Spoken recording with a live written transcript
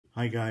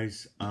Hi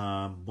guys,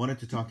 wanted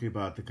to talk to you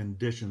about the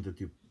condition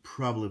that you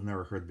probably have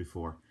never heard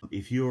before.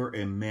 If you're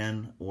a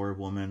man or a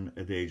woman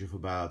at the age of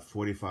about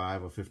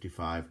 45 or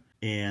 55,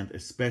 and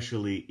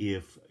especially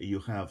if you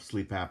have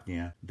sleep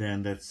apnea,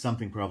 then that's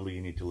something probably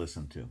you need to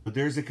listen to. But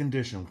there's a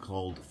condition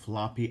called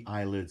floppy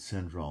eyelid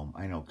syndrome.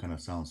 I know, kind of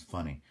sounds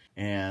funny.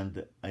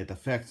 And it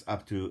affects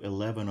up to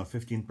 11 or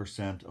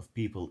 15% of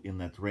people in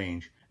that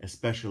range,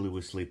 especially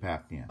with sleep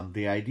apnea.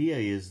 The idea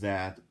is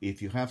that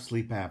if you have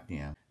sleep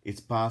apnea,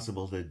 it's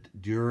possible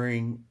that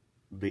during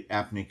the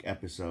apneic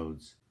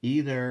episodes,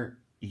 either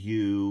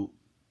you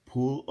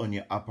pull on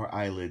your upper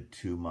eyelid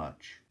too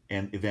much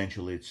and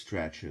eventually it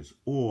stretches,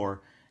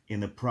 or in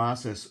the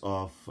process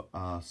of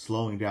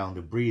slowing down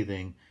the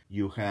breathing,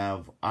 you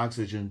have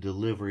oxygen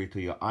delivery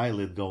to your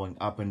eyelid going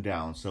up and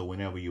down. So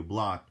whenever you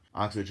block,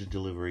 oxygen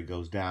delivery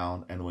goes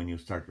down, and when you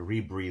start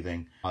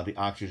rebreathing, the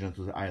oxygen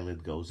to the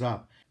eyelid goes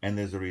up. And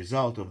as a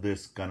result of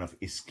this kind of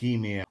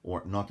ischemia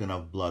or not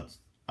enough blood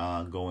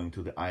going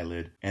to the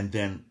eyelid, and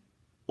then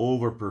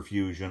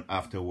overperfusion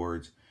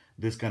afterwards,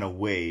 this kind of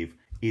wave,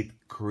 it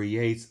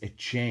creates a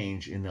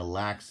change in the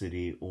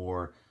laxity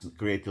or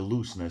create a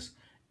looseness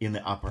in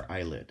the upper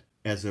eyelid.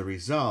 As a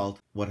result,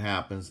 what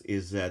happens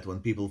is that when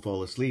people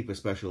fall asleep,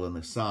 especially on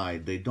the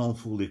side, they don't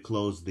fully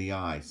close the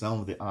eye.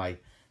 Some of the eye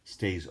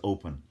stays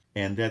open,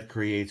 and that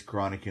creates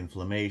chronic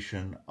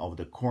inflammation of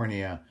the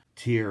cornea,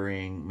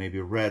 tearing, maybe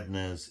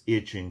redness,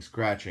 itching,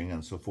 scratching,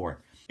 and so forth.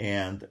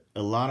 And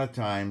a lot of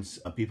times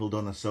people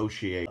don't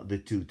associate the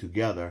two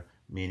together,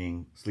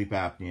 meaning sleep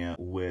apnea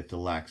with the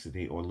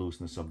laxity or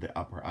looseness of the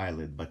upper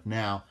eyelid. But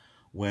now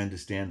we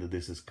understand that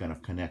this is kind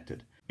of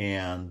connected.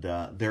 And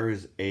there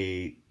is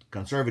a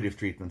conservative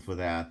treatment for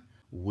that,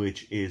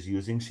 which is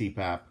using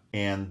CPAP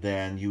and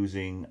then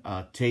using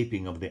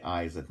taping of the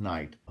eyes at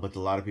night. But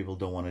a lot of people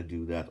don't want to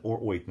do that, or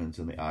ointments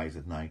in the eyes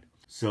at night.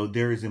 So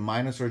there is a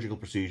minor surgical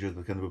procedure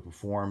that can be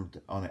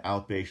performed on an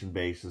outpatient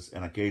basis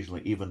and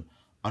occasionally even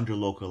under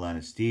local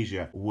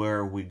anesthesia,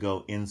 where we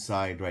go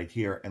inside right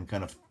here and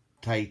kind of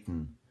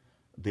tighten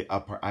the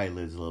upper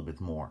eyelids a little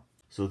bit more.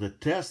 So the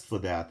test for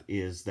that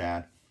is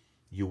that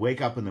you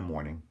wake up in the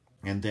morning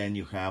and then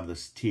you have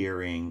this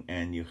tearing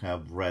and you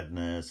have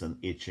redness and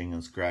itching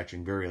and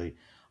scratching, very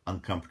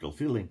uncomfortable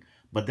feeling,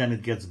 but then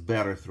it gets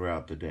better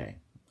throughout the day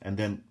and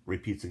then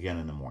repeats again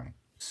in the morning.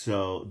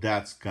 So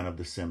that's kind of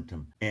the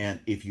symptom.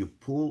 And if you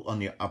pull on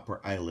your upper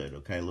eyelid,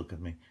 okay, look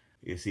at me.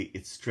 You see,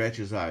 it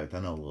stretches out. I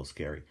know, a little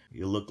scary.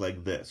 You look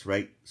like this,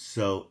 right?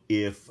 So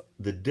if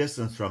the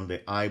distance from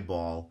the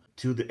eyeball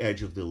to the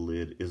edge of the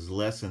lid is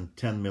less than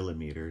 10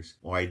 millimeters,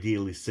 or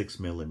ideally 6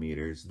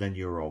 millimeters, then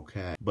you're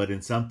okay. But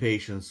in some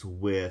patients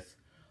with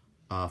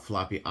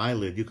floppy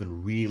eyelid, you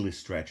can really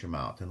stretch them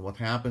out. And what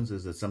happens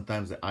is that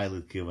sometimes the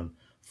eyelid can even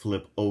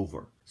flip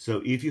over.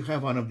 So if you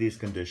have one of these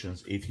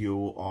conditions, if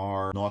you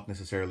are not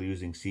necessarily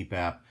using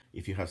CPAP,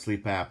 if you have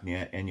sleep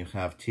apnea and you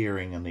have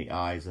tearing in the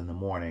eyes in the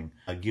morning,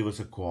 give us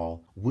a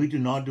call. We do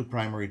not do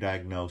primary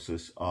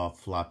diagnosis of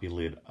floppy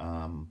lid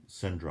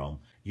syndrome.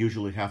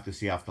 Usually have to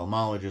see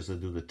ophthalmologists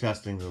that do the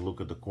testing, they look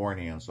at the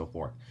cornea and so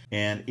forth.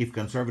 And if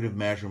conservative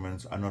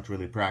measurements are not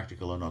really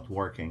practical or not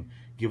working,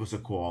 give us a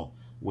call.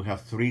 We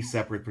have 3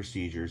 separate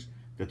procedures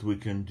that we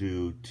can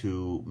do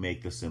to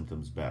make the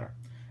symptoms better.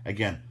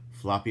 Again,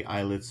 floppy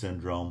eyelid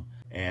syndrome,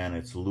 and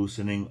it's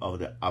loosening of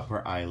the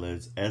upper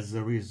eyelids as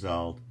a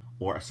result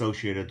or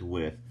associated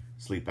with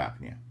sleep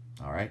apnea.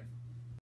 All right?